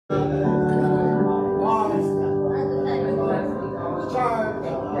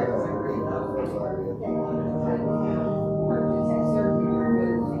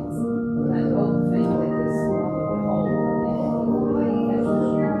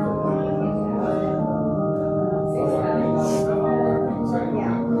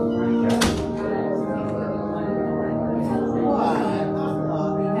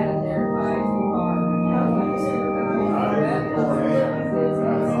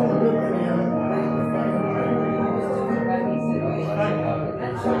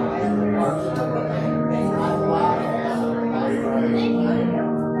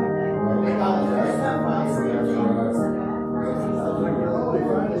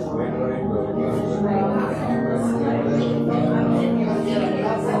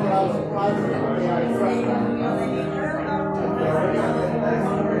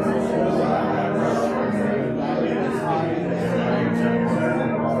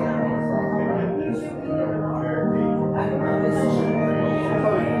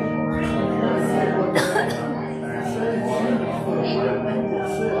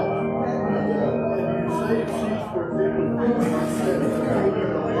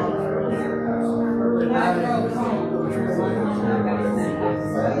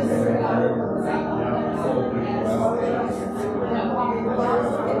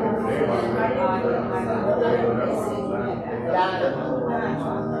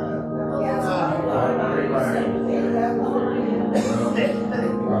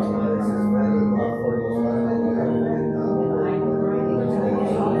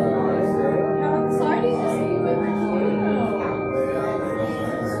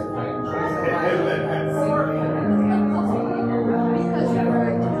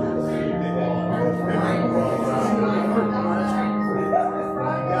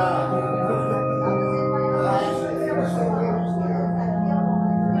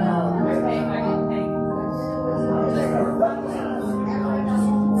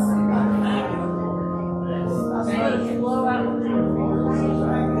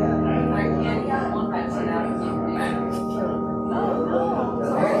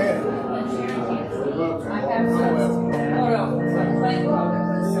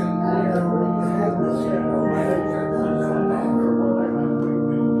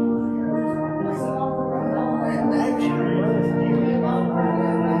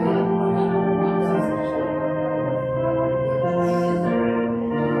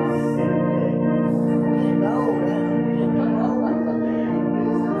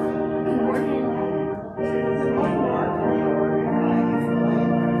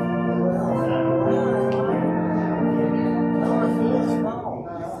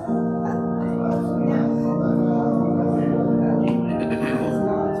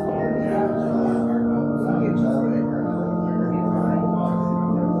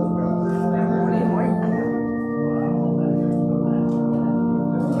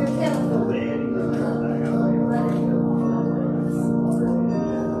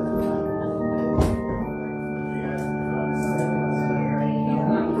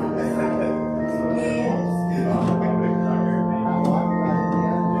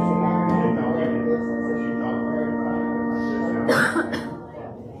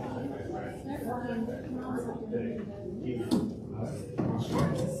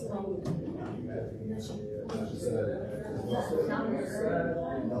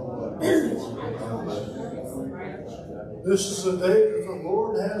This is the day that the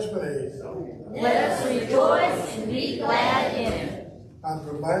Lord has made. Let us rejoice and be glad in it. I'd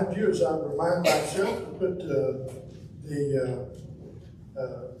remind you, as I remind myself, to put the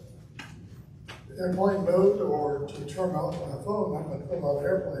airplane mode, or to turn off my phone. I'm going to put on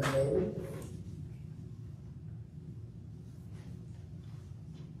airplane mode.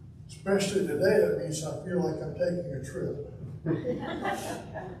 Especially today, that means I feel like I'm taking a trip.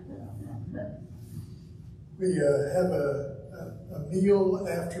 We have a meal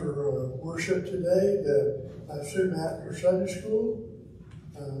after worship today, I assume after Sunday school.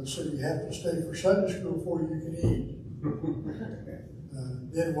 So you have to stay for Sunday school before you can eat.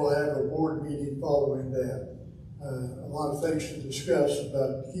 Then we'll have a board meeting following that. A lot of things to discuss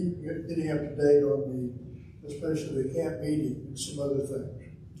about getting up to date on especially the camp meeting and some other things.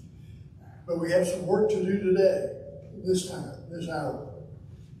 But we have some work to do today, this hour.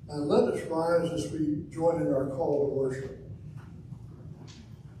 And let us rise as we join in our call to worship.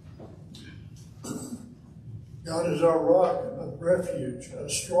 God is our rock of refuge, a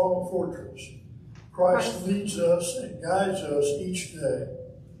strong fortress. Christ leads us and guides us each day.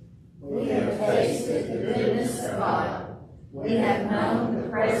 We have tasted the goodness of God. We have known the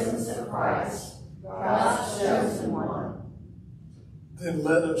presence of Christ, God's chosen one. Then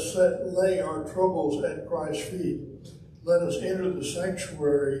let us lay our troubles at Christ's feet. Let us enter the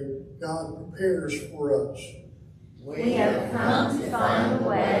sanctuary God prepares for us. We have come to find the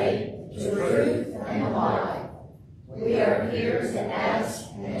way, truth, and life. We are here to ask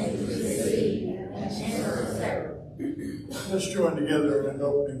and to receive and to serve. Let's join together in an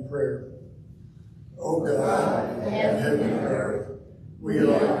opening prayer. O God, of heaven and earth, we are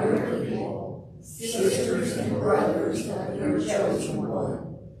your people, sisters and brothers of your chosen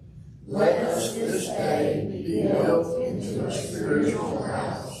one. Let us this day be built into a spiritual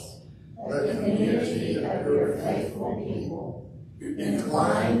house, the community of your faithful people.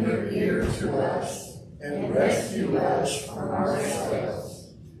 Incline your ear to us and rescue us from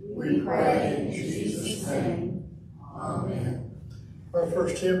ourselves. We pray in Jesus' name. Amen. Our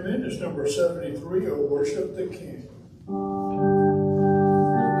first hymn then is number 73, O Worship the King.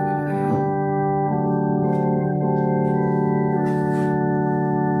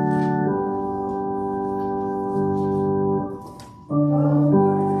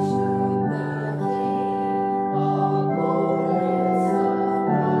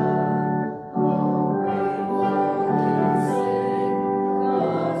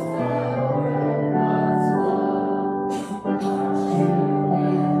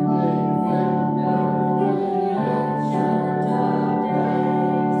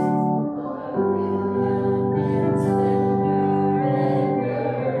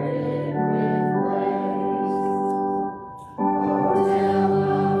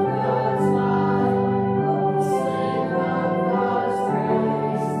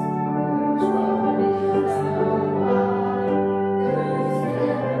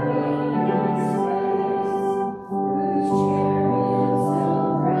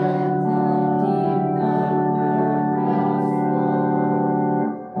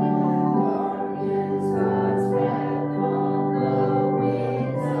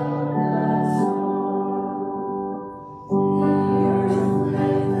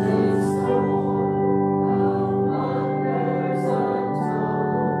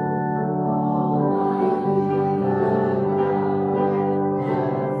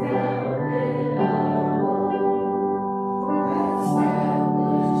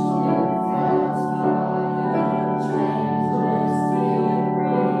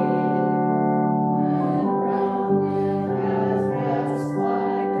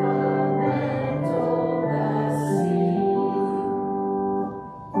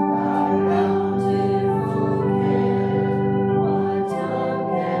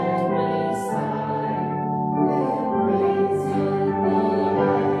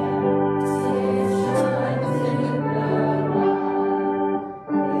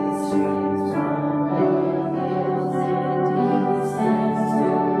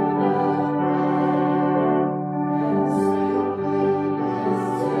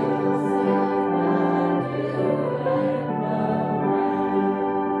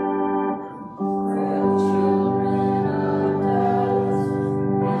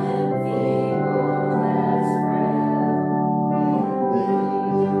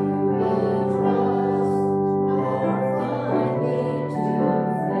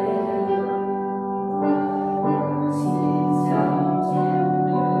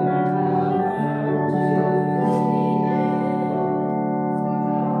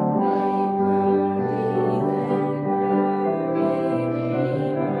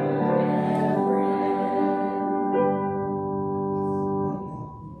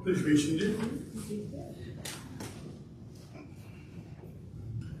 Please be seated.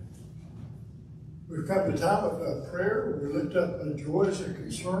 We've come to a time of prayer where we lift up joys and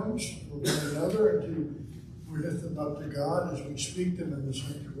concerns for one another, and we lift them up to God as we speak them in the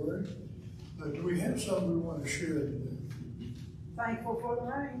sanctuary. Do we have some we want to share today? Thankful for the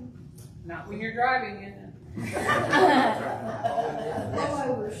rain. Not when you're driving, is it? Pull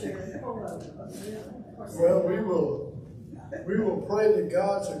over, Sharon. Pull over. Well, we will pray that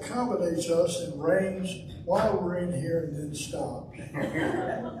God accommodates us and rains while we're in here and then stops.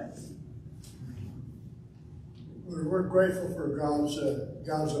 We're grateful for God's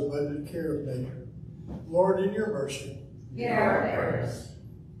abundant care of nature. Lord, in your mercy, hear our prayers.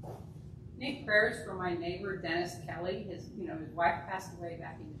 Need prayers for my neighbor Dennis Kelly. His wife passed away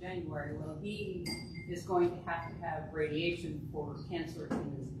back in January. Well, he is going to have radiation for cancer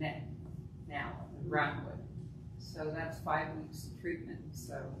in his neck now in Brownwood. So that's 5 weeks of treatment.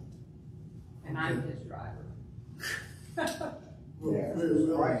 So, and I'm his driver.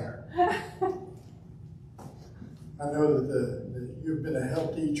 I know that you've been a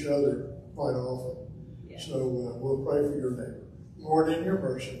help to each other quite often. Yes. So we'll pray for your neighbor. Lord, in your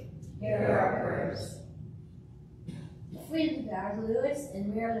mercy, hear our prayers. twins of ours, Lewis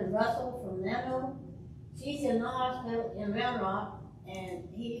and Marilyn Russell from Menlo. She's in the hospital in Round Rock, and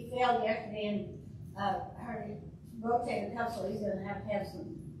he fell yesterday and her rotator cuff, so he's going to have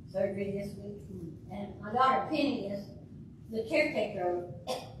some surgery this week. And my daughter Penny is the caretaker.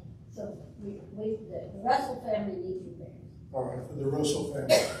 So the Russell family needs your prayers. All right, for the Russell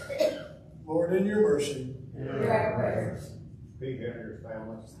family. Lord, in your mercy. Hear our prayers. Pete Hender's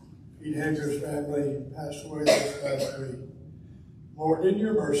family. Pete Hender's family passed away this last week. Lord, in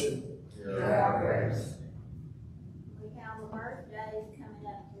your mercy. Hear our prayers. We have a birthday coming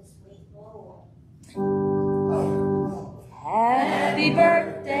up this week, Lord. Happy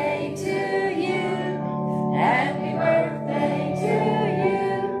birthday to you. Happy birthday to you.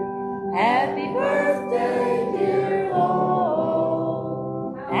 Happy birthday, dear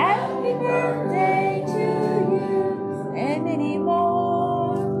Lord. Happy birthday to you. And many more.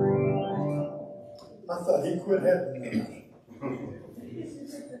 I thought he quit having those.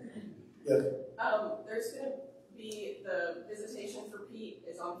 Yeah. There's going to be the visitation for Pete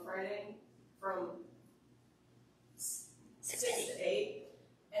is on Friday from 6 to 8,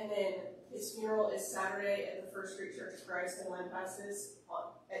 and then his funeral is Saturday at the First Street Church of Christ in Lampasas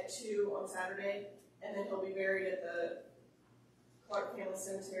at 2 on Saturday, and then he'll be buried at the Clark Family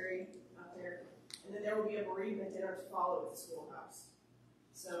Cemetery out there, and then there will be a bereavement dinner to follow at the schoolhouse.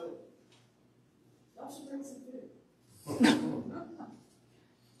 So y'all should bring some food.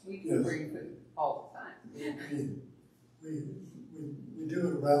 We can bring food all the time. We do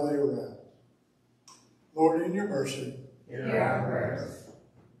it rally around. Lord, in your mercy. Hear our prayers.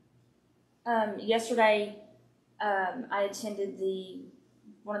 Yesterday, I attended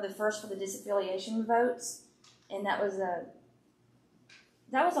one of the first for the disaffiliation votes, and that was a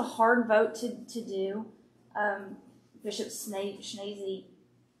hard vote to do. Bishop Schnase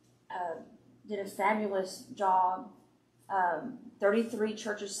did a fabulous job. 33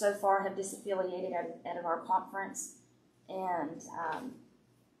 churches so far have disaffiliated at our conference, and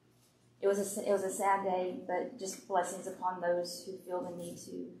it was a sad day, but just blessings upon those who feel the need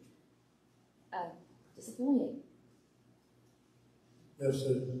to disaffiliate. Yes,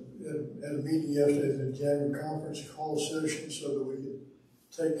 at a meeting yesterday, the January conference call session, so that we could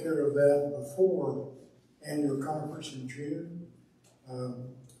take care of that before annual conference in June.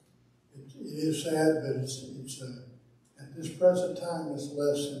 It is sad, but it's at this present time, it's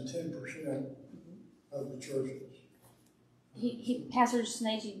less than 10% of the churches. Pastor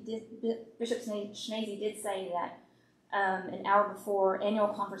Schnase Bishop Schnase did say that an hour before annual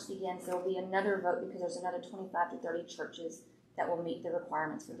conference begins, there will be another vote because there's another 25 to 30 churches that will meet the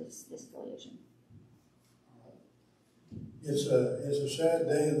requirements for this affiliation. It's a sad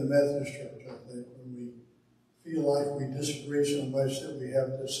day in the Methodist Church, I think, when we feel like we disagree so much that we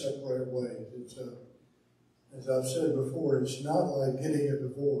have to separate ways. It's as I've said before, it's not like getting a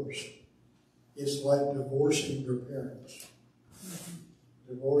divorce. It's like divorcing your parents.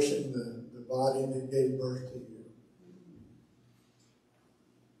 Divorcing the body that gave birth to you.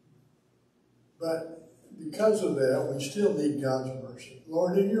 But because of that, we still need God's mercy.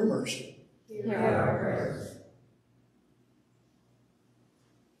 Lord, in your mercy. Hear our prayers.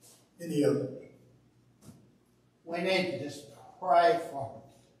 Any others? We need to just pray for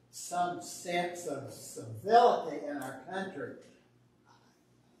some sense of civility in our country.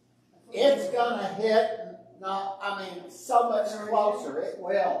 It's going to hit, so much closer. It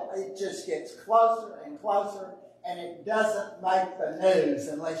will. It just gets closer and closer, and it doesn't make the news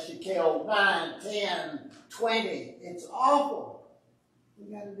unless you kill 9, 10, 20. It's awful. We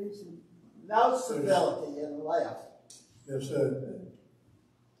got to do some. No civility in the left. Yes,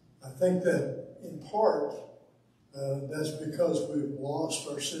 I think that in part, that's because we've lost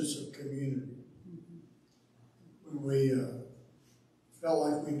our sense of community. When we felt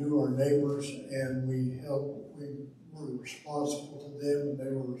like we knew our neighbors and we were responsible to them and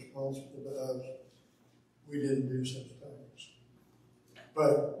they were responsible to us, we didn't do such things.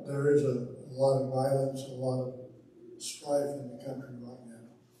 But there is a lot of violence, a lot of strife in the country right now.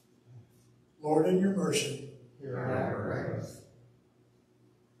 Lord, in your mercy, Hear our prayers.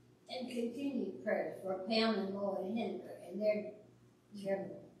 And continued prayers for Pam and Lloyd Henniger and their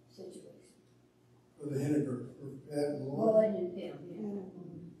terrible situation. for the Henniger, for Pat and Lloyd. Lloyd and Pam, yeah.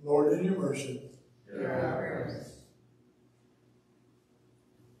 Lord, in your mercy. Hear our prayers.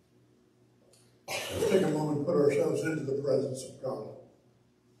 Let's take a moment and put ourselves into the presence of God.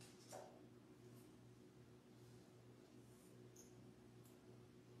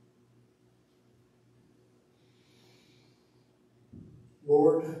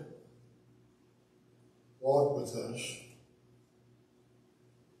 Lord, walk with us.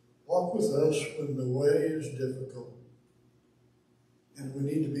 Walk with us when the way is difficult. and we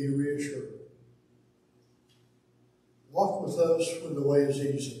need to be reassured. Walk with us when the way is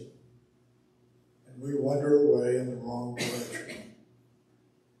easy, and we wander away in the wrong direction.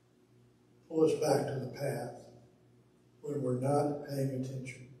 Pull us back to the path when we're not paying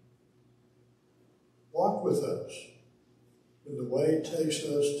attention. Walk with us when the way takes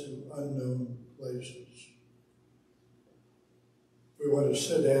us to unknown places. We want to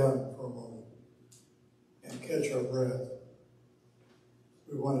sit down for a moment and catch our breath.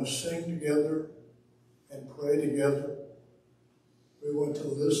 We want to sing together and pray together. We want to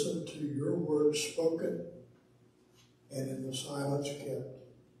listen to your words spoken and in the silence kept.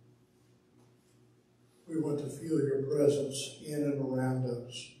 We want to feel your presence in and around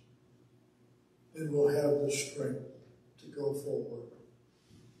us. Then we'll have the strength to go forward.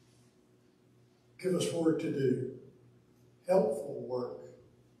 Give us work to do, helpful work,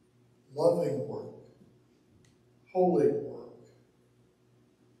 loving work, holy work.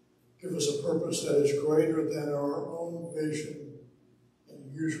 Give us a purpose that is greater than our own vision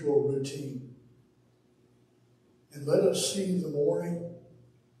and usual routine. And let us see the morning.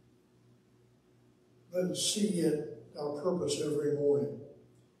 Let us see it, our purpose every morning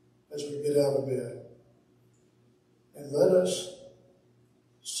as we get out of bed. And let us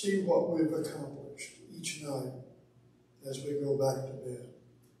see what we've accomplished each night as we go back to bed.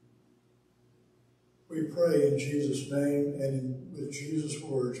 We pray in Jesus' name and with Jesus'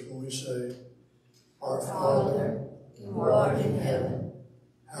 words when we say, Our Father, who art in heaven,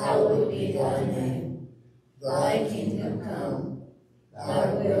 hallowed be thy name. Thy kingdom come,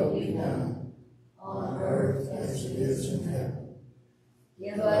 thy will be done, on earth as it is in heaven.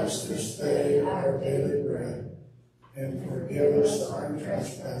 Give us this day our daily bread, and forgive us our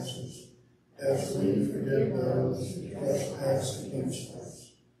trespasses, as we forgive those who trespass against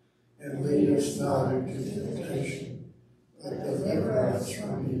us. And lead us not into temptation, but deliver us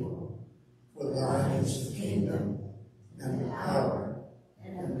from evil. For thine is the kingdom, and the power,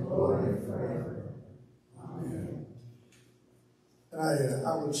 and the glory forever. Amen.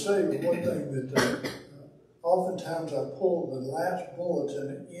 I would say one thing that oftentimes I pull the last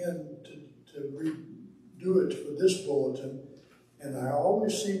bulletin in to redo it for this bulletin, and I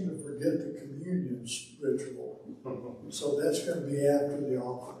always seem to forget the communion ritual. So that's going to be after the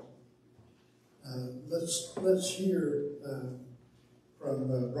offering. Let's hear from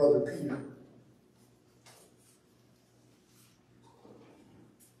Brother Peter.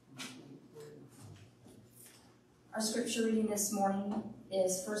 Our scripture reading this morning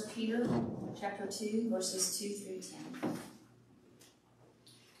is 1 Peter chapter 2, verses 2 through 10.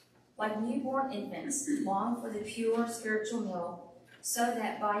 Like newborn infants, long for the pure spiritual milk, so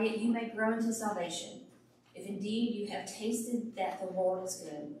that by it you may grow into salvation, if indeed you have tasted that the Lord is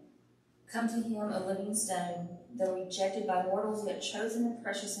good. Come to him, a living stone, though rejected by mortals, yet chosen and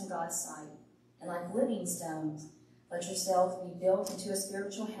precious in God's sight. And like living stones, let yourselves be built into a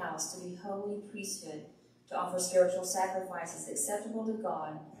spiritual house, to be holy priesthood, to offer spiritual sacrifices acceptable to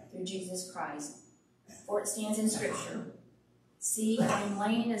God through Jesus Christ. For it stands in Scripture, See, I am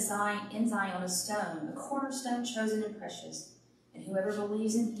laying in Zion a stone, a cornerstone chosen and precious, and whoever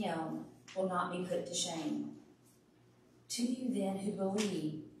believes in him will not be put to shame. To you then who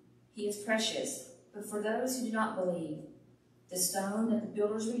believe, he is precious, but for those who do not believe, the stone that the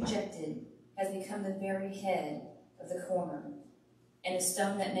builders rejected has become the very head of the corner, and a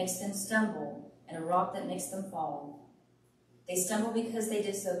stone that makes them stumble, and a rock that makes them fall. They stumble because they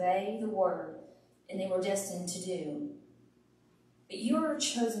disobey the word, and they were destined to do. But you are a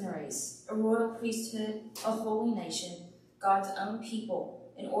chosen race, a royal priesthood, a holy nation, God's own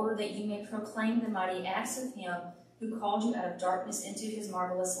people, in order that you may proclaim the mighty acts of him who called you out of darkness into his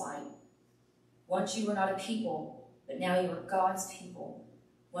marvelous light. Once you were not a people, but now you are God's people.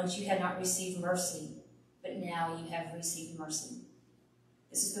 Once you had not received mercy, but now you have received mercy.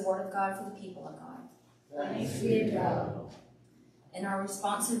 This is the word of God for the people of God. Thanks be to God. And our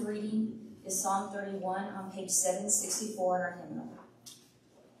responsive reading is Psalm 31 on page 764 in our hymnal.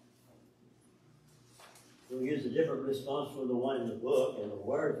 We'll use a different response from the one in the book, and the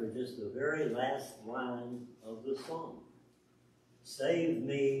words are just the very last line of the song. Save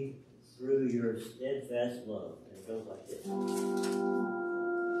me through your steadfast love. And it goes like this.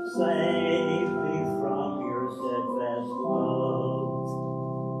 Save me from your steadfast love.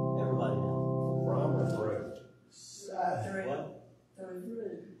 Everybody now. From or through? What? Through.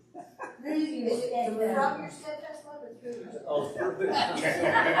 From your steadfast love or through? Oh, through.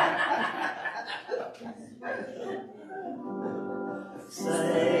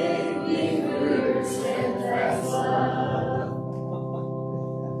 Save me through your steadfast love.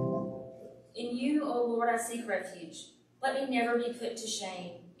 In you, O Lord, I seek refuge. Let me never be put to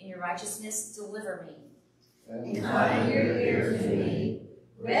shame. In your righteousness, deliver me. Incline your ear to me.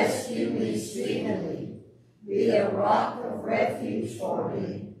 Rescue me speedily. Be a rock of refuge for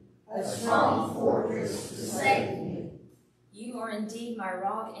me, a strong fortress to save me. You are indeed my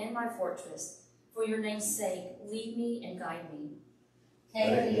rock and my fortress. For your name's sake, lead me and guide me.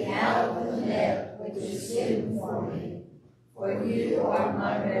 Take me out of the net which is hidden for me, for you are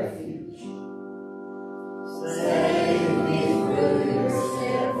my refuge. Save me through your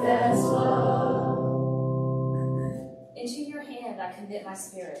steadfast love. Into your hand I commit my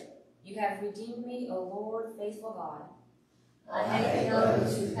spirit. You have redeemed me, O Lord, faithful God. I hate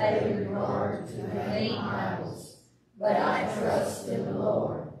those who pay regard to vain idols, but I trust in the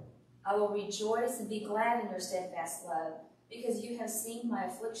Lord. I will rejoice and be glad in your steadfast love, because you have seen my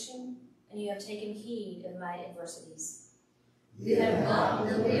affliction, and you have taken heed of my adversities. You have not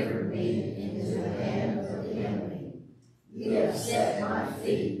delivered me into the hand of the enemy. You have set my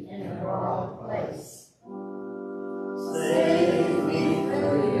feet in a broad place. Save me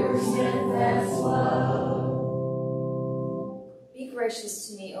through your steadfast love. Be gracious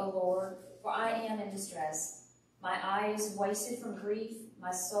to me, O Lord, for I am in distress. My eye is wasted from grief,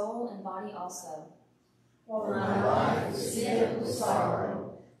 my soul and body also. For my life is filled with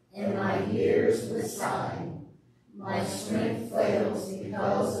sorrow, and my years with sighing. My strength fails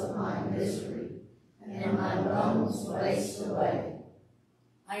because of my misery, and my bones waste away.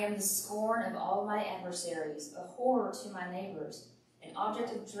 I am the scorn of all my adversaries, a horror to my neighbors, an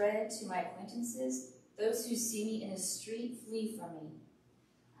object of dread to my acquaintances. Those who see me in a street flee from me.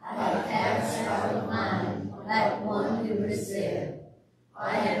 I have cast out of mind that one who is dead.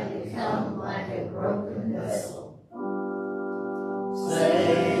 I have become like a broken vessel.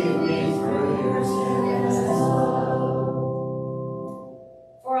 Save me through your steadfast love.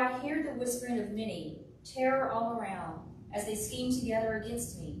 For I hear the whispering of many, terror all around, as they scheme together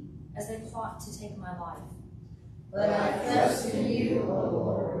against me, as they plot to take my life. But I trust in you, O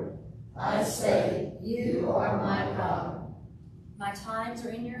Lord. I say, you are my God. My times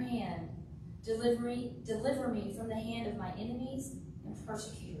are in your hand. Deliver me from the hand of my enemies and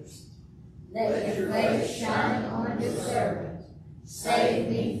persecutors. Let your face shine on your servant. Save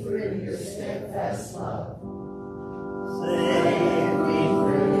me through your steadfast love. Save me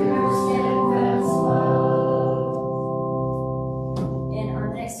through your steadfast love. And our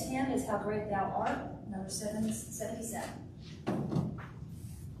next hymn is How Great Thou Art, number 777.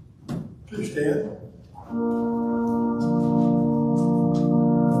 Please stand.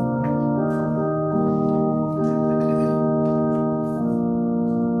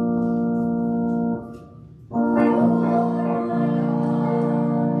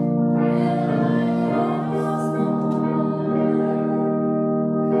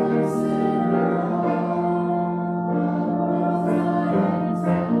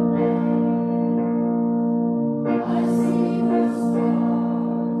 I see the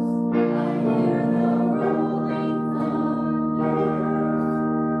stars, I hear the rolling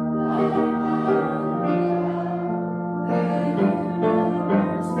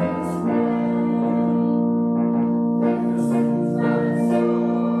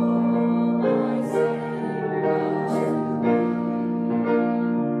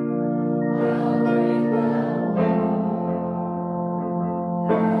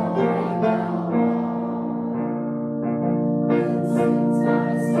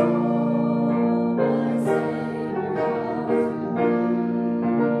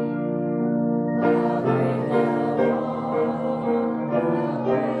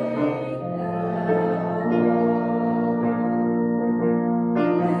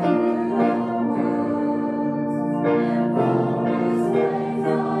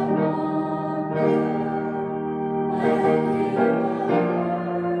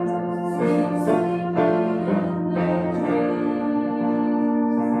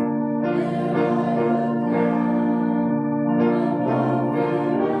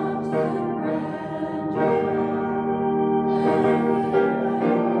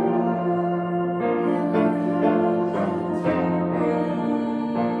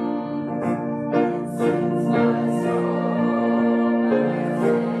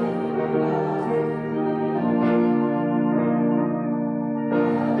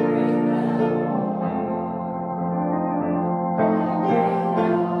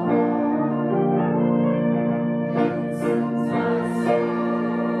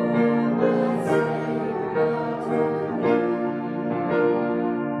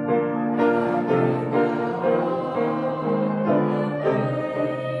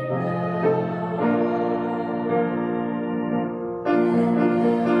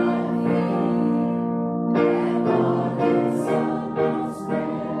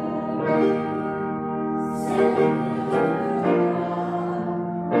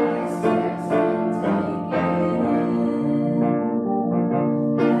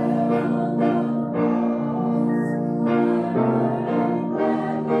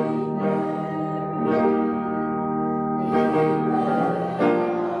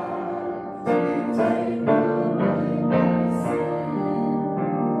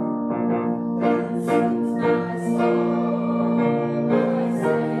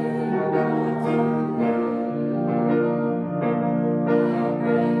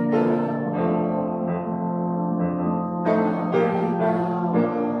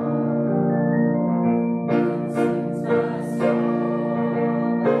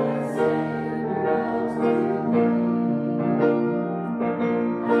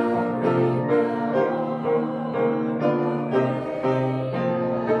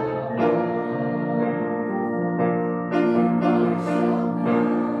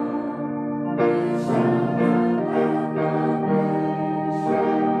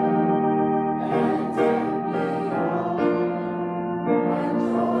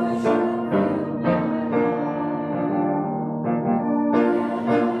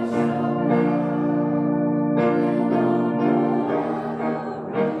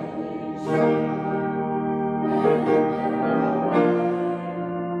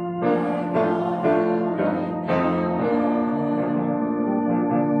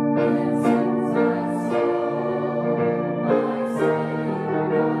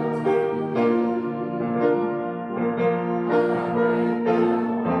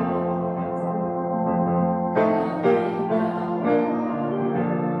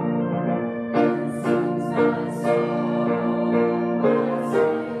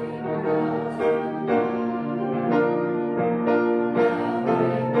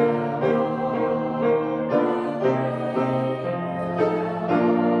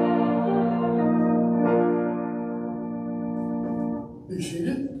Be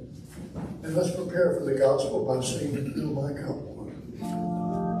seated, and let's prepare for the gospel by singing "Fill My Cup."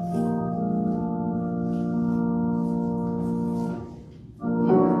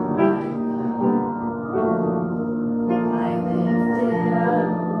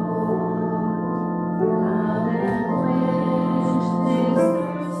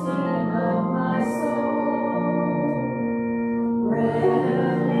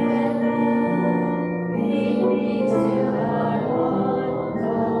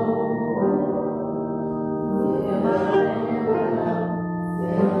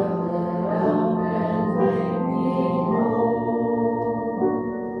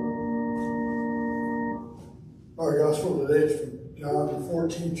 Our gospel today is from John, the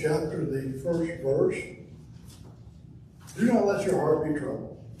 14th chapter, the first verse. Do not let your heart be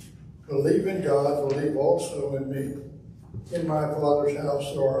troubled. Believe in God, believe also in me. In my Father's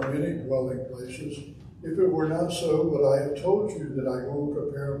house there are many dwelling places. If it were not so, but I have told you that I go and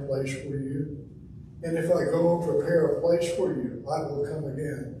prepare a place for you. And if I go and prepare a place for you, I will come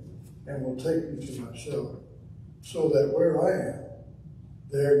again and will take you to myself, so that where I am,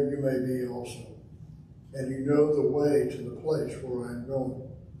 there you may be also. And you know the way to the place where I am going.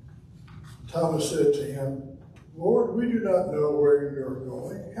 Thomas said to him, Lord, we do not know where you are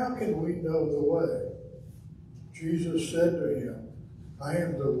going. How can we know the way? Jesus said to him, I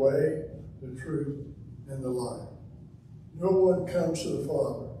am the way, the truth, and the life. No one comes to the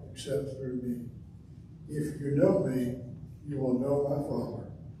Father except through me. If you know me, you will know my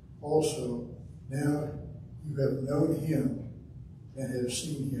Father. Also, now you have known him and have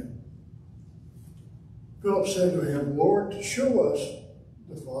seen him. Philip said to him, Lord, show us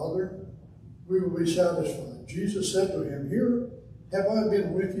the Father, we will be satisfied. Jesus said to him, Here have I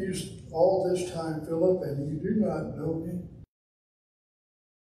been with you all this time, Philip, and you do not know me?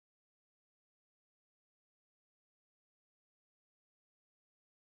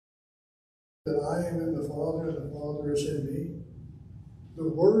 That I am in the Father, and the Father is in me. The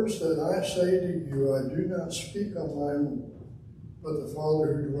words that I say to you, I do not speak on my own, but the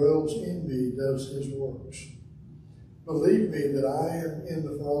Father who dwells in me does his works. Believe me that I am in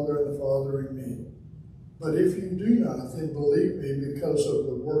the Father and the Father in me. But if you do not, then believe me because of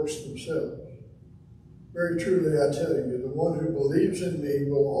the works themselves. Very truly I tell you, the one who believes in me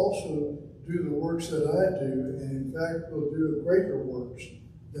will also do the works that I do, and in fact will do greater works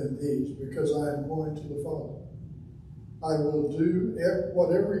than these, because I am going to the Father. I will do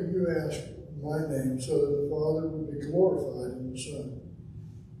whatever you ask in my name, so that the Father will be glorified in the Son.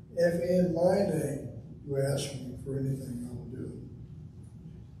 If in my name you ask me for anything, I will do it.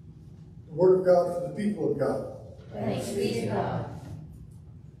 The Word of God for the people of God. Thanks be to God.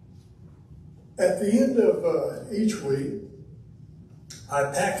 At the end of each week,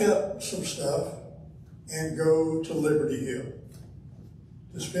 I pack up some stuff and go to Liberty Hill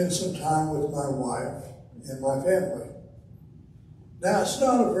to spend some time with my wife and my family. Now, it's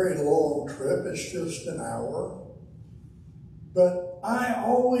not a very long trip, it's just an hour, but I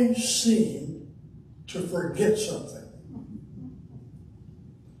always seem to forget something.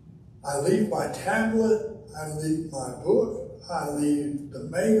 I leave my tablet, I leave my book, I leave the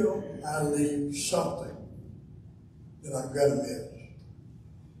mail, I leave something that I'm going to miss.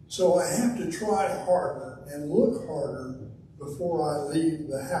 So I have to try harder and look harder before I leave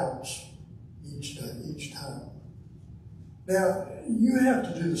the house each time. Now, you have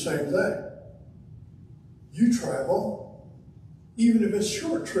to do the same thing. You travel, even if it's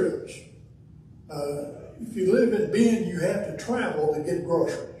short trips. If you live in Bend, you have to travel to get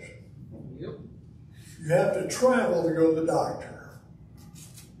groceries. Yep. You have to travel to go to the doctor.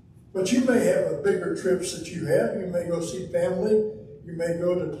 But you may have bigger trips that you have. You may go see family. You may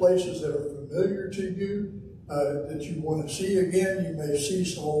go to places that are familiar to you, that you want to see again. You may see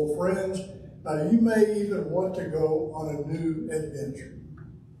some old friends. You may even want to go on a new adventure.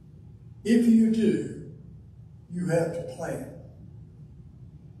 If you do, you have to plan.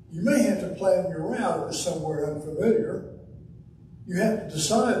 You may have to plan your route if it's somewhere unfamiliar. You have to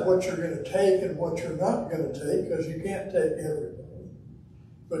decide what you're going to take and what you're not going to take, because you can't take everything.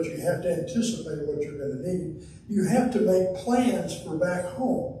 But you have to anticipate what you're going to need. You have to make plans for back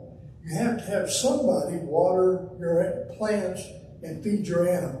home. You have to have somebody water your plants and feed your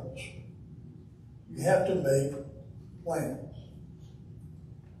animals. You have to make plans.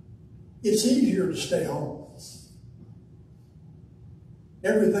 It's easier to stay home.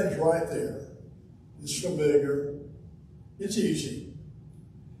 Everything's right there. It's familiar. It's easy.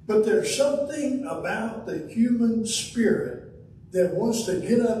 But there's something about the human spirit that wants to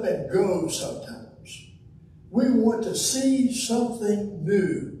get up and go sometimes. We want to see something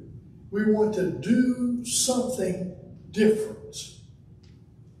new. We want to do something different.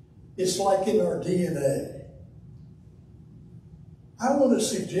 It's like in our DNA. I want to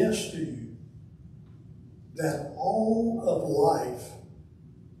suggest to you that all of life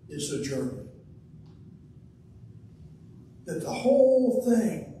is a journey. That the whole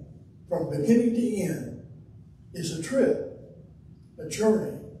thing, from beginning to end, is a trip, a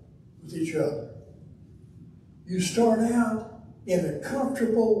journey with each other. You start out in a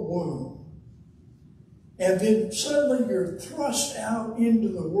comfortable womb, and then suddenly you're thrust out into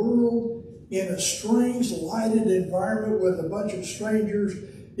the world in a strange, lighted environment with a bunch of strangers.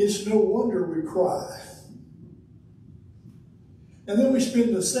 It's no wonder we cry. And then we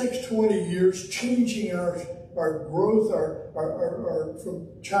spend the next 20 years changing our growth, our from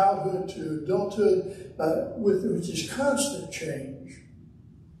childhood to adulthood, which is constant change.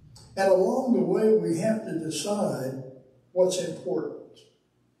 And along the way, we have to decide what's important.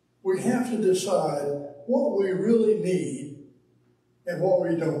 We have to decide what we really need and what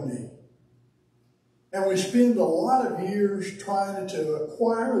we don't need. And we spend a lot of years trying to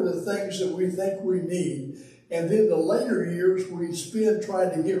acquire the things that we think we need. And then the later years we spend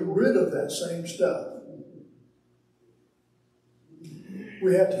trying to get rid of that same stuff.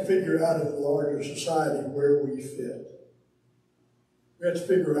 We have to figure out in the larger society where we fit. We have to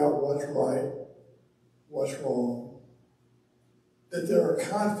figure out what's right, what's wrong. That there are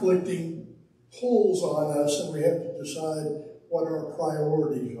conflicting pulls on us, and we have to decide what our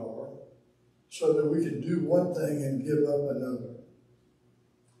priorities are so that we can do one thing and give up another.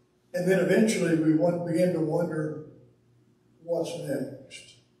 And then eventually we begin to wonder, what's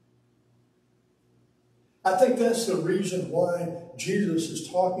next? I think that's the reason why Jesus is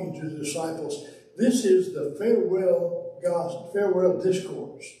talking to the disciples. This is the farewell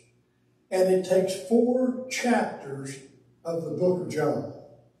discourse. And it takes 4 chapters of the book of John.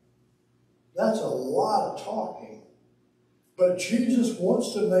 That's a lot of talking. But Jesus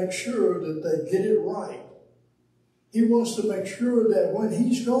wants to make sure that they get it right. He wants to make sure that when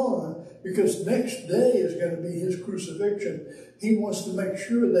he's gone, because next day is going to be his crucifixion, he wants to make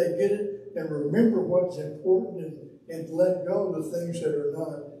sure they get it and remember what's important and let go of the things that are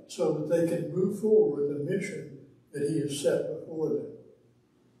not, so that they can move forward with the mission that he has set before them.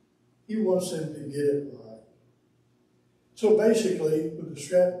 He wants them to get it right. So basically, with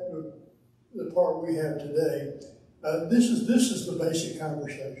the part we have today, this is the basic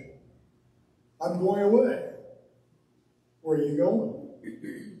conversation. I'm going away. Where are you going?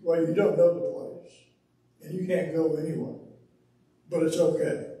 Well, you don't know the place, and you can't go anywhere. But it's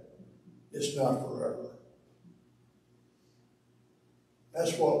okay. It's not forever.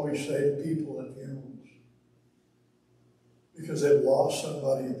 That's what we say to people at funerals, because they've lost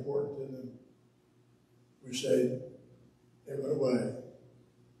somebody important to them. We say, they went away.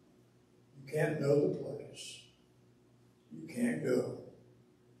 You can't know the place. You can't go.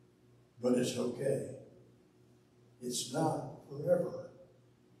 But it's okay. It's not forever.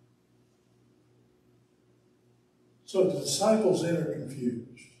 So the disciples then are confused.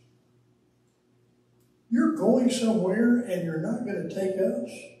 You're going somewhere and you're not going to take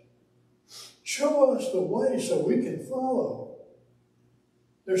us? Show us the way so we can follow.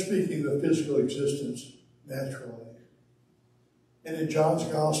 They're speaking of physical existence naturally. And in John's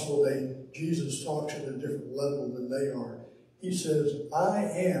gospel, Jesus talks at a different level than they are. He says, I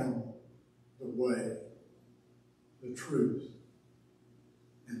am the way, the truth,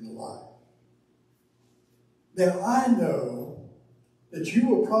 and the life. Now, I know that you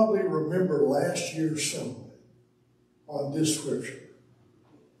will probably remember last year's sermon on this scripture.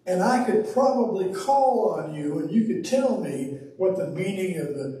 And I could probably call on you and you could tell me what the meaning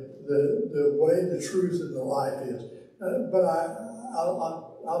of the way, the truth, and the life is. But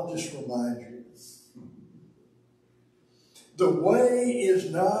I'll just remind you. The way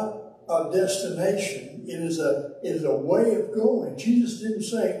is not a destination. It is a way of going. Jesus didn't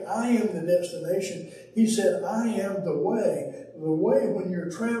say, I am the destination. He said, I am the way. The way when you're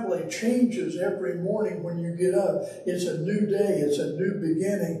traveling changes every morning when you get up. It's a new day. It's a new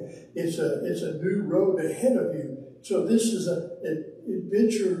beginning. It's a new road ahead of you. So this is an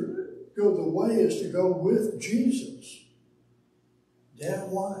adventure. The way is to go with Jesus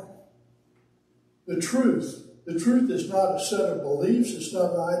down life. The truth. The truth is not a set of beliefs. It's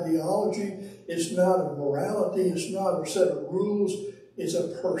not an ideology. It's not a morality. It's not a set of rules. It's a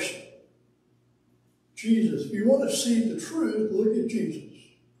person. Jesus. If you want to see the truth, look at Jesus.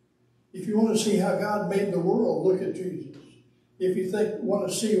 If you want to see how God made the world, look at Jesus. If you want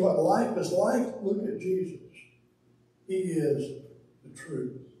to see what life is like, look at Jesus. He is the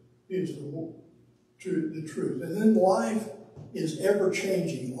truth. He is the truth. And then life is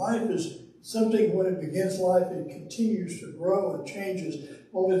ever-changing. Life is something, when it begins life, it continues to grow and changes.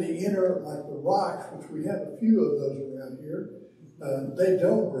 Only the inner, like the rocks, which we have a few of those around here, they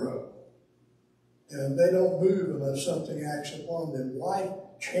don't grow. And they don't move unless something acts upon them. Life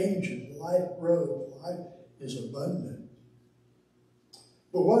changes. Life grows. Life is abundant.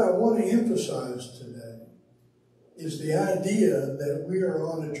 But what I want to emphasize today is the idea that we are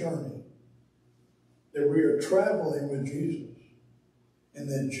on a journey, that we are traveling with Jesus, and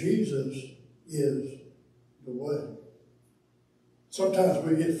that Jesus is the way. Sometimes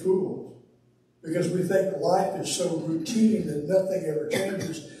we get fooled because we think life is so routine that nothing ever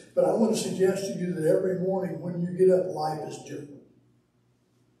changes. But I want to suggest to you that every morning when you get up, life is different.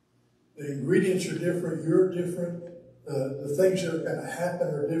 The ingredients are different. You're different. The things that are going to happen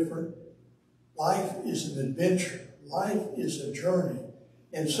are different. Life is an adventure. Life is a journey.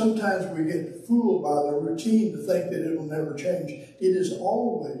 And sometimes we get fooled by the routine to think that it'll never change. It is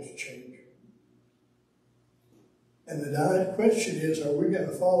always changing. And the question is, are we going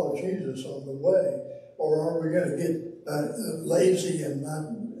to follow Jesus on the way? Or are we going to get lazy and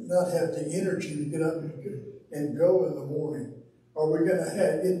not have the energy to get up and go in the morning? Are we going to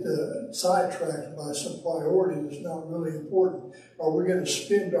get sidetracked by some priority that's not really important? Are we going to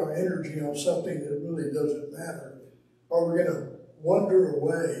spend our energy on something that really doesn't matter? Are we going to wander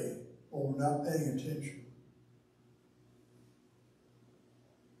away when we're not paying attention?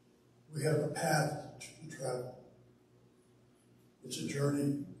 We have a path to travel. It's a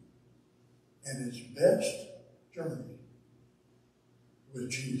journey, and it's best journey with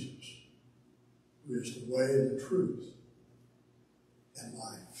Jesus, who is the way, the truth, and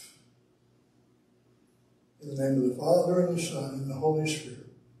life. In the name of the Father, and the Son, and the Holy Spirit.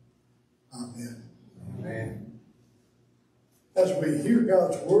 Amen. Amen. As we hear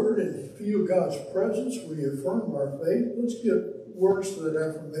God's word and feel God's presence, we affirm our faith. Let's give words to that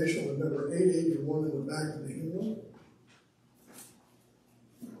affirmation with number 881 in the back of the hymnal.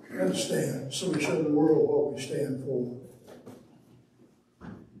 We're going to stand so we show the world what we stand for.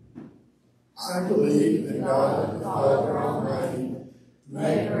 I believe in God the Father Almighty,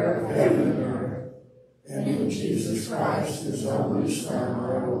 maker of heaven and earth, and in Jesus Christ, his only Son,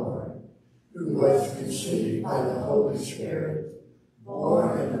 our Lord, who was conceived by the Holy Spirit,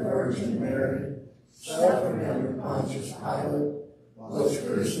 born of the Virgin Mary, suffered under Pontius Pilate, was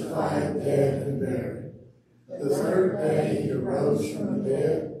crucified, dead, and buried. The third day he arose from the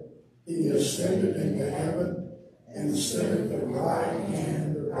dead. He ascended into heaven and sitteth at the right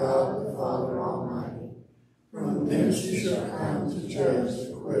hand of God the Father Almighty. From thence he shall come to judge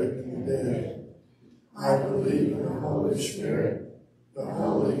the quick and the dead. I believe in the Holy Spirit, the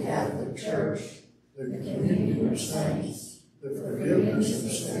Holy Catholic Church, the communion of saints, the forgiveness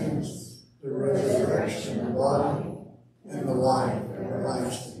of sins, the resurrection of the body, and the life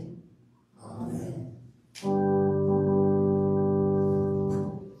everlasting. Amen.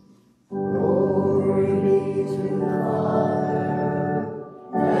 Glory be to the Father,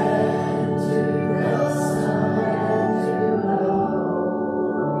 and to the Son, and to the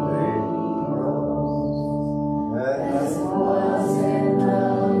Holy Ghost, as it was in the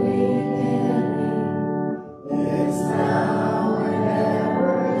beginning, is now, and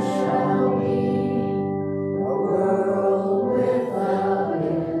ever shall be, a world without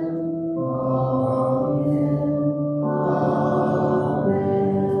end. Amen. Amen.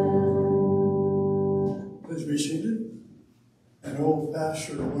 Please be seated. An old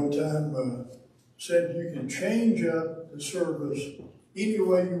pastor one time said you can change up the service any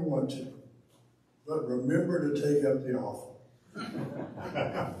way you want to, but remember to take up the offering.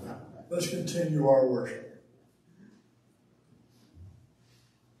 Let's continue our worship.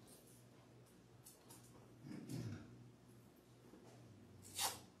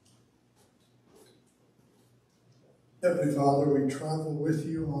 Heavenly Father, we travel with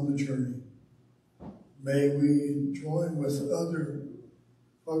you on the journey. May we join with other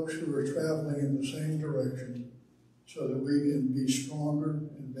folks who are traveling in the same direction so that we can be stronger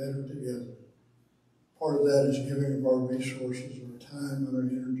and better together. Part of that is giving of our resources, our time, and our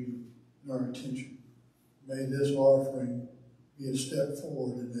energy, and our attention. May this offering be a step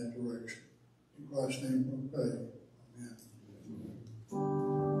forward in that direction. In Christ's name we pray. Amen.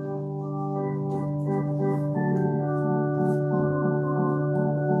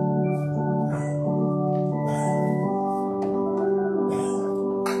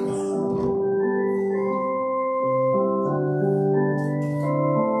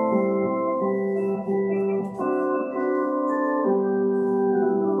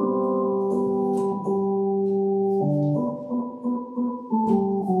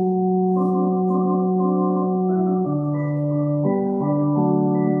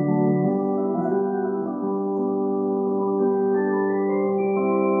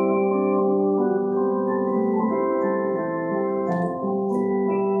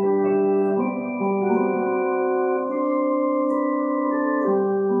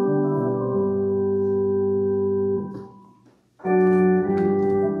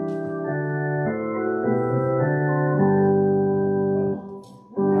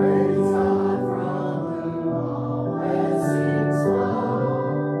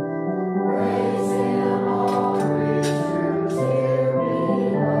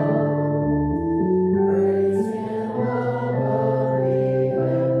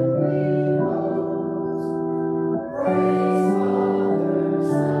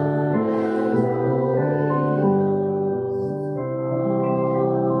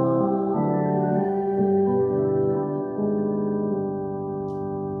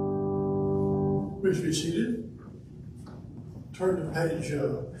 page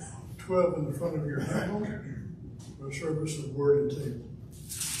 12 in the front of your Bible for a service of word and table.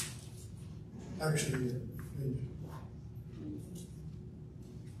 Actually, page.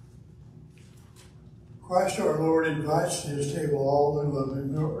 Christ our Lord invites to his table all who love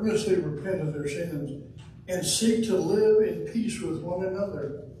him, who earnestly repent of their sins and seek to live in peace with one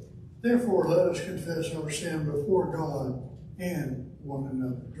another. Therefore, let us confess our sin before God and one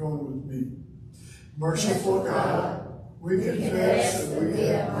another. Join with me. Merciful God, we confess that we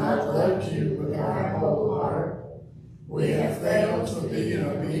have not loved you with our whole heart. We have failed to be an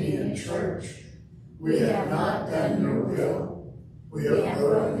obedient church. We have not done your will. We have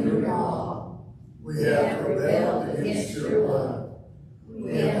broken your law. We have rebelled against your love.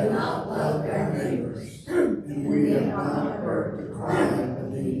 We have not loved our neighbors, and we have not heard the cry of the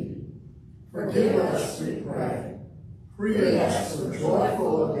needy. Forgive us, we pray. Free us for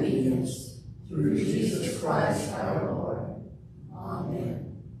joyful obedience through Jesus Christ our Lord.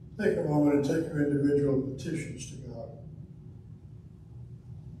 Amen. Take a moment and take your individual petitions to God.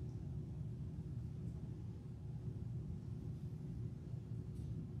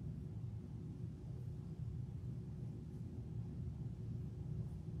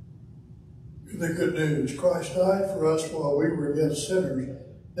 The good news, Christ died for us while we were yet sinners.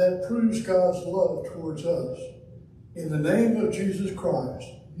 That proves God's love towards us. In the name of Jesus Christ,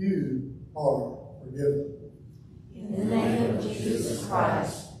 you are forgiven. In the name of Jesus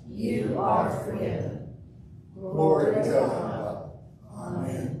Christ, you are forgiven. Glory to God.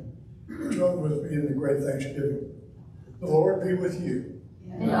 Amen. Join with me in the great thanksgiving. The Lord be with you.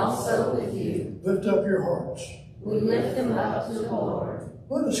 And also with you. Lift up your hearts. We lift them up to the Lord.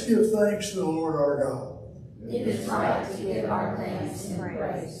 Let us give thanks to the Lord our God. It is right to give our thanks and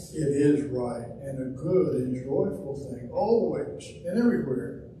praise. It is right and a good and joyful thing, always and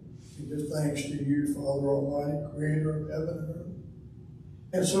everywhere, to give thanks to you, Father Almighty, Creator of heaven and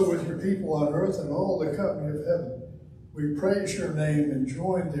earth. And so with your people on earth and all the company of heaven, we praise your name and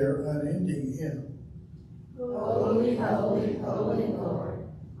join their unending hymn. Holy, holy, holy Lord,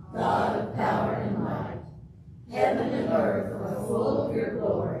 God of power and might, heaven and earth are full of your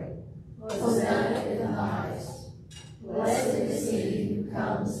glory. Hosanna in the highest. Blessed is he who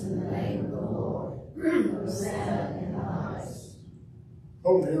comes in the name of the Lord. Hosanna in the highest.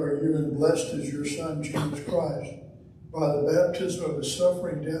 Holy are you, and blessed is your Son, Jesus Christ. By the baptism of his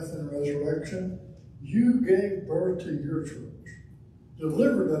suffering, death, and resurrection, you gave birth to your church,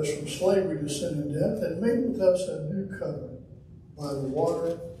 delivered us from slavery to sin and death, and made with us a new covenant by the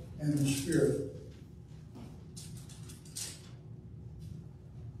water and the Spirit.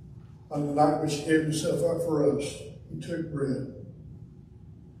 On the night which he gave himself up for us, he took bread,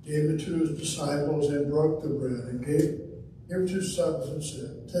 gave it to his disciples, and broke the bread, and gave it to his disciples and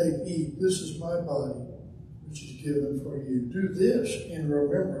said, "Take, eat, this is my body, which is given for you. Do this in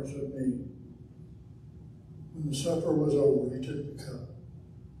remembrance of me." When the supper was over, he took the cup,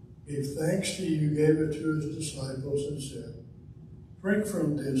 gave thanks to you, gave it to his disciples, and said, "Drink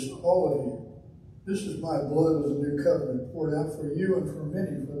from this, all of you. This is my blood of the new covenant, poured out for you and for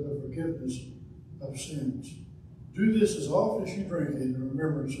many for the forgiveness of sins. Do this as often as you drink it in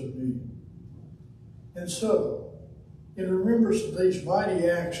remembrance of me." And so, in remembrance of these mighty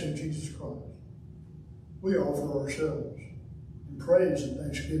acts of Jesus Christ, we offer ourselves in praise and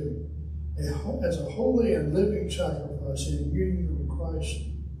thanksgiving as a holy and living sacrifice in union with Christ's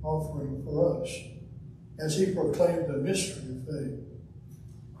offering for us, as he proclaimed the mystery of faith.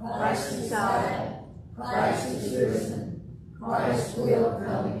 Christ is died. Christ is risen. Christ will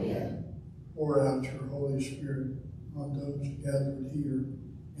come again. Pour out your Holy Spirit on those gathered here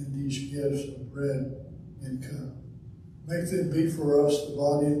in these gifts of bread and cup. Make them be for us the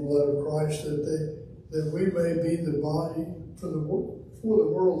body and blood of Christ, that we may be the body, for the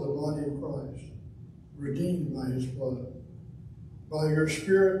world, the body of Christ, redeemed by his blood. By your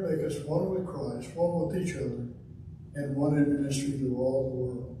Spirit, make us one with Christ, one with each other, and one in ministry to all the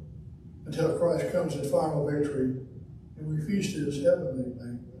world, until Christ comes in final victory and we feast at his heavenly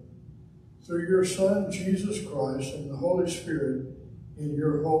banquet. Through your Son, Jesus Christ, and the Holy Spirit in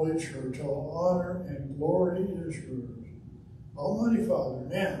your holy church, all honor and glory is yours, Almighty Father,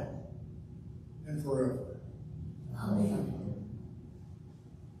 now and forever. Amen.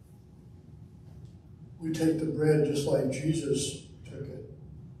 We take the bread just like Jesus took it,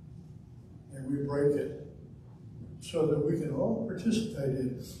 and we break it so that we can all participate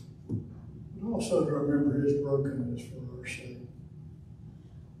in it, but also to remember his brokenness for our sake.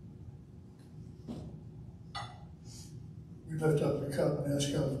 We lift up the cup and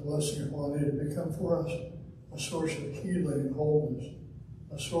ask God's blessing upon it to become for us a source of healing and wholeness,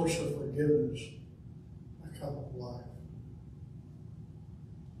 a source of forgiveness, a cup of life.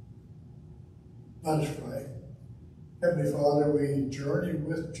 Let us pray. Heavenly Father, we journey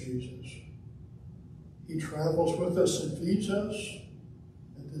with Jesus. He travels with us and feeds us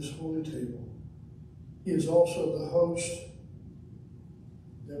at this holy table. He is also the host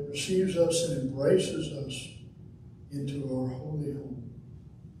that receives us and embraces us into our holy home.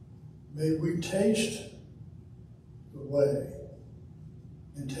 May we taste the way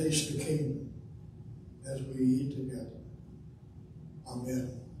and taste the kingdom as we eat together.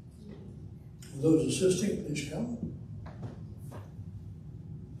 Amen. Will those assisting please come?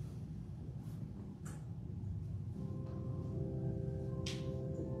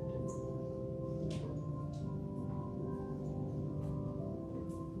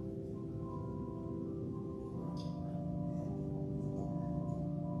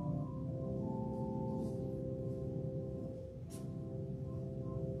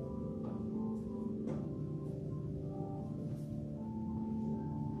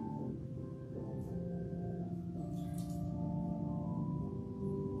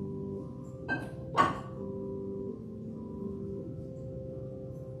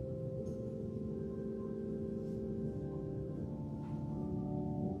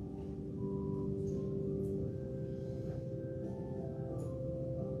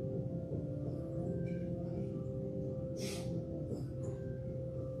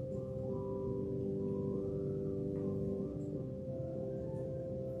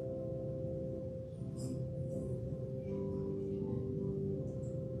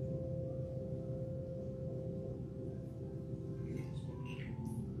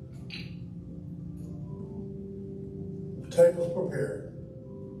 The table's prepared.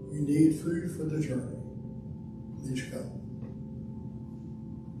 You need food for the journey. Please come.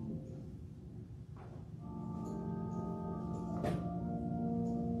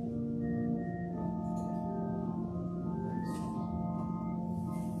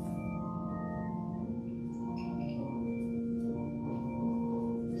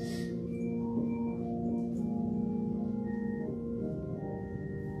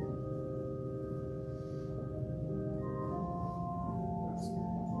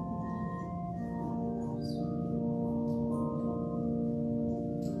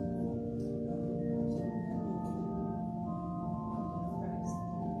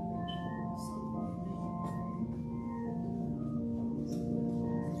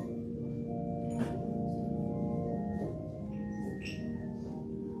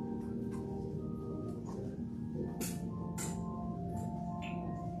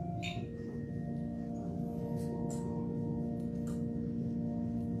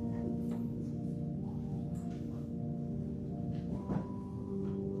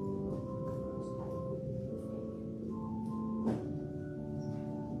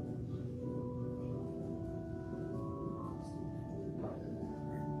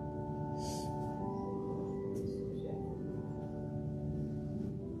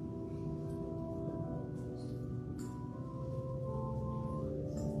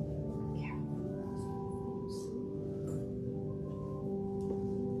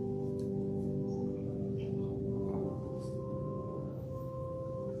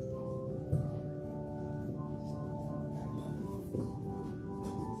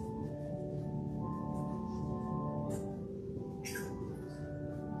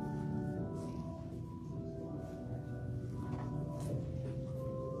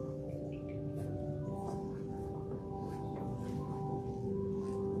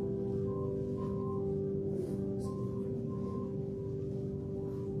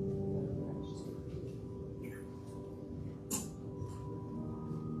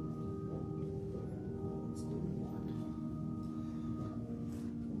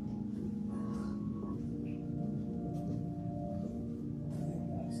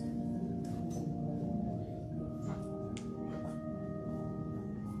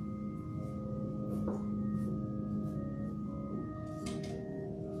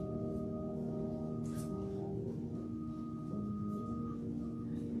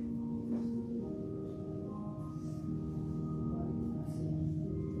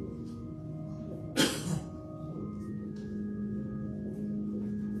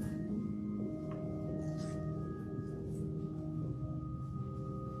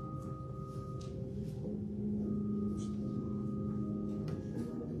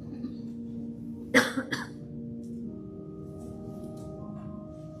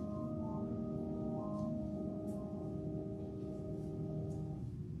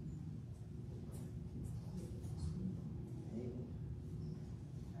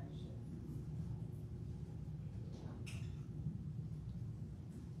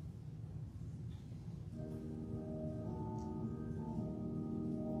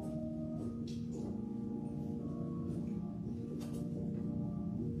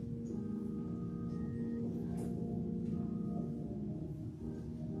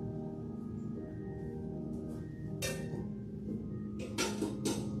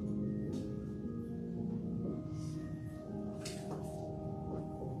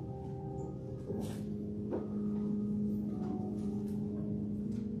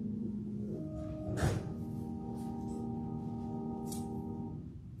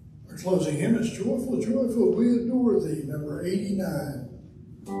 closing hymn is Joyful, Joyful, We Adore Thee, number 89.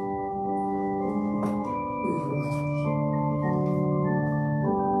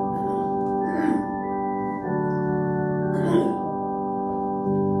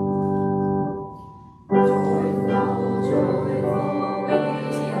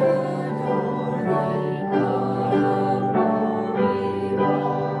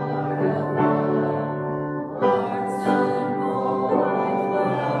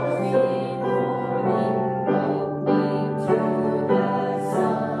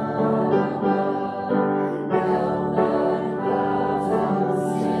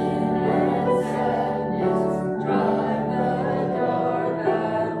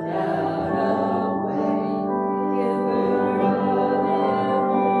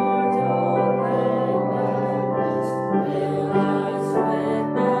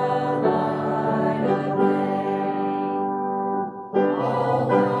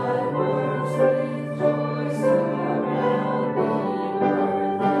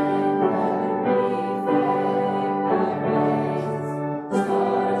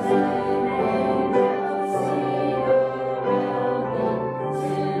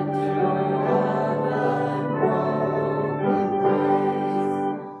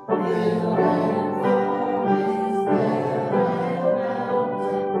 Please rise.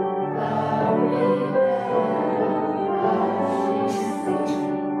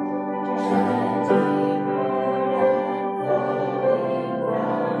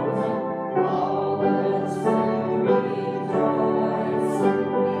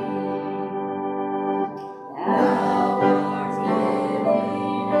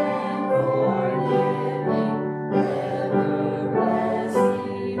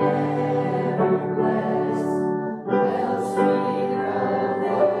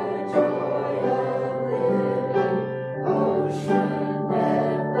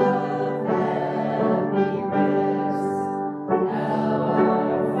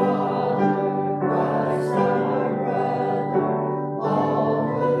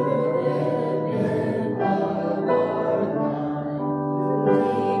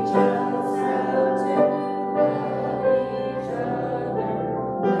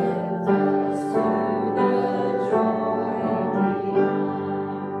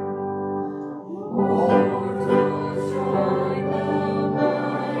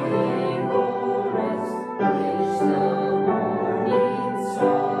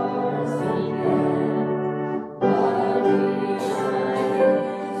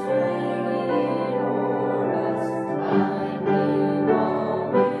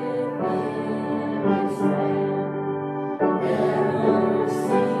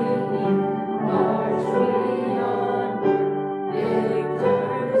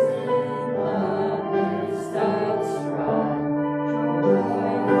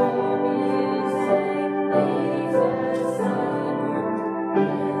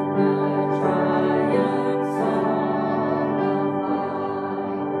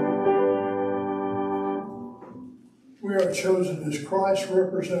 We are chosen as Christ's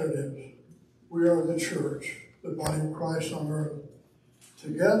representatives. We are the church, the body of Christ on earth.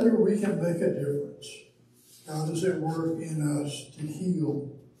 Together we can make a difference. God is at work in us to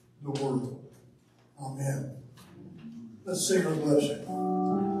heal the world. Amen. Let's sing our blessing.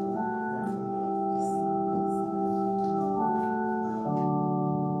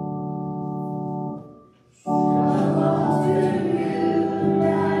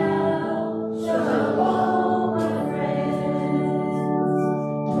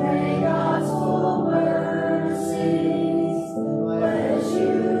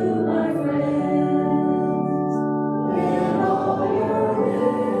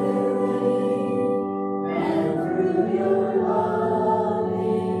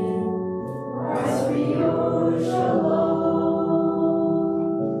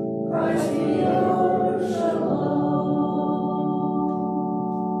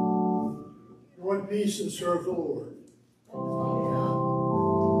 Peace and serve the Lord.